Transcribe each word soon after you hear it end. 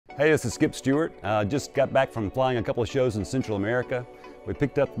Hey, this is Skip Stewart. Just got back from flying a couple of shows in Central America. We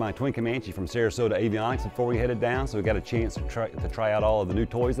picked up my twin Comanche from Sarasota Avionics before we headed down, so we got a chance to try out all of the new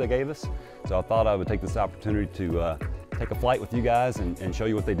toys they gave us. So I thought I would take this opportunity to take a flight with you guys and show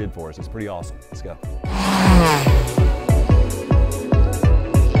you what they did for us. It's pretty awesome. Let's go.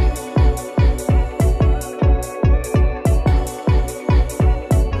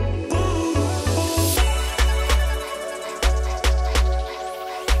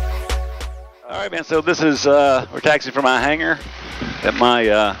 All right, man, so this is, we're taxiing from my hangar at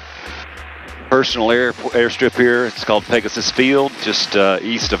my personal airstrip here. It's called Pegasus Field, just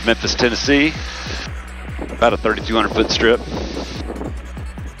east of Memphis, Tennessee. About a 3,200 foot strip.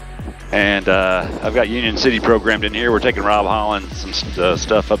 And I've got Union City programmed in here. We're taking Rob Holland some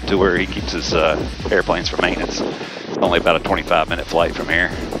stuff up to where he keeps his airplanes for maintenance. It's only about a 25-minute flight from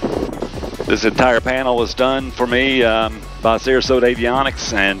here. This entire panel was done for me by Sarasota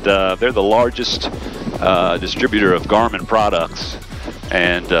Avionics, and they're the largest distributor of Garmin products.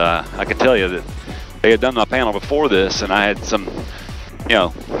 And I can tell you that they had done my panel before this, and I had some, you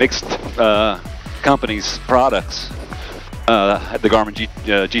know, mixed companies' products. Had the Garmin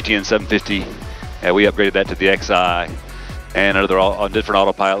GTN 750, and we upgraded that to the XI, and another on different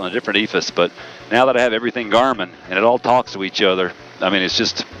Autopilot and a different EFIS. But now that I have everything Garmin and it all talks to each other, I mean, it's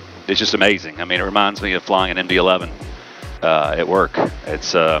just amazing. I mean, it reminds me of flying an MD-11 at work.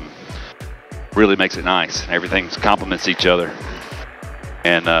 It's really makes it nice. Everything complements each other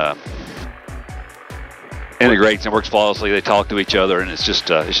and integrates and works flawlessly. They talk to each other, and it's just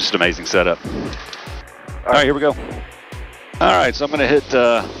an amazing setup. All right, here we go. All right, so I'm going to hit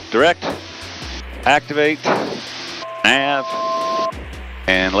direct, activate, nav,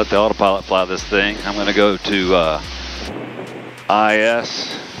 and let the autopilot fly this thing. I'm going to go to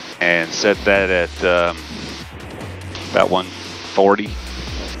IS and set that at about 140.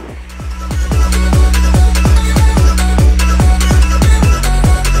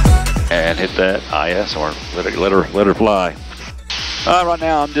 And hit that IS, or let her fly. Right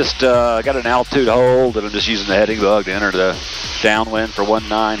now I'm just got an altitude hold, and I'm just using the heading bug to enter the downwind for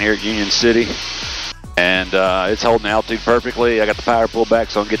 19 here at Union City. And it's holding altitude perfectly. I got the power pulled back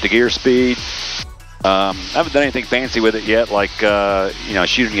so I can get to gear speed. I haven't done anything fancy with it yet, like you know,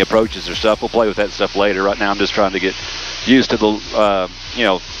 shooting approaches or stuff. We'll play with that stuff later. Right now I'm just trying to get used to the you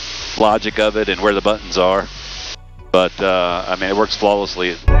know, logic of it and where the buttons are. But I mean, it works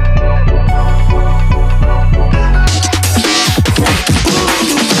flawlessly.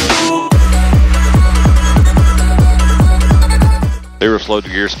 They were slowed to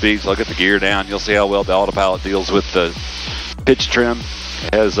gear speed, so I'll get the gear down. You'll see how well the Autopilot deals with the pitch trim.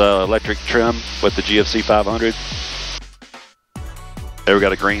 It has electric trim with the GFC 500. There we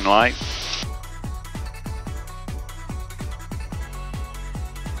got a green light.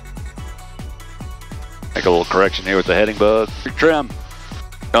 Make a little correction here with the heading bug. Trim. You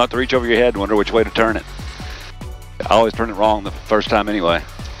don't have to reach over your head and wonder which way to turn it. I always turn it wrong the first time anyway.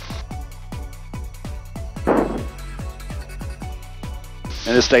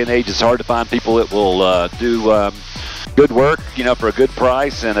 In this day and age, it's hard to find people that will do good work, you know, for a good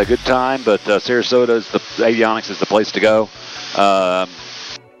price and a good time. But Sarasota Avionics is the place to go. I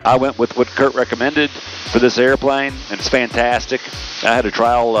went with what Kurt recommended for this airplane, and it's fantastic. I had a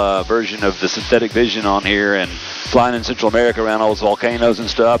trial version of the synthetic vision on here, and flying in Central America around all those volcanoes and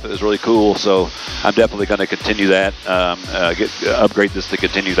stuff, it was really cool. So I'm definitely going to continue that, upgrade this to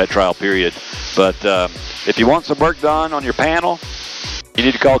continue that trial period. But if you want some work done on your panel, you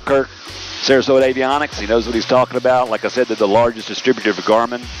need to call Kurt, Sarasota Avionics. He knows what he's talking about. Like I said, they're the largest distributor of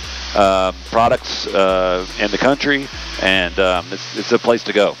Garmin products in the country, and it's a place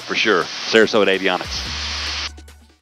to go for sure. Sarasota Avionics.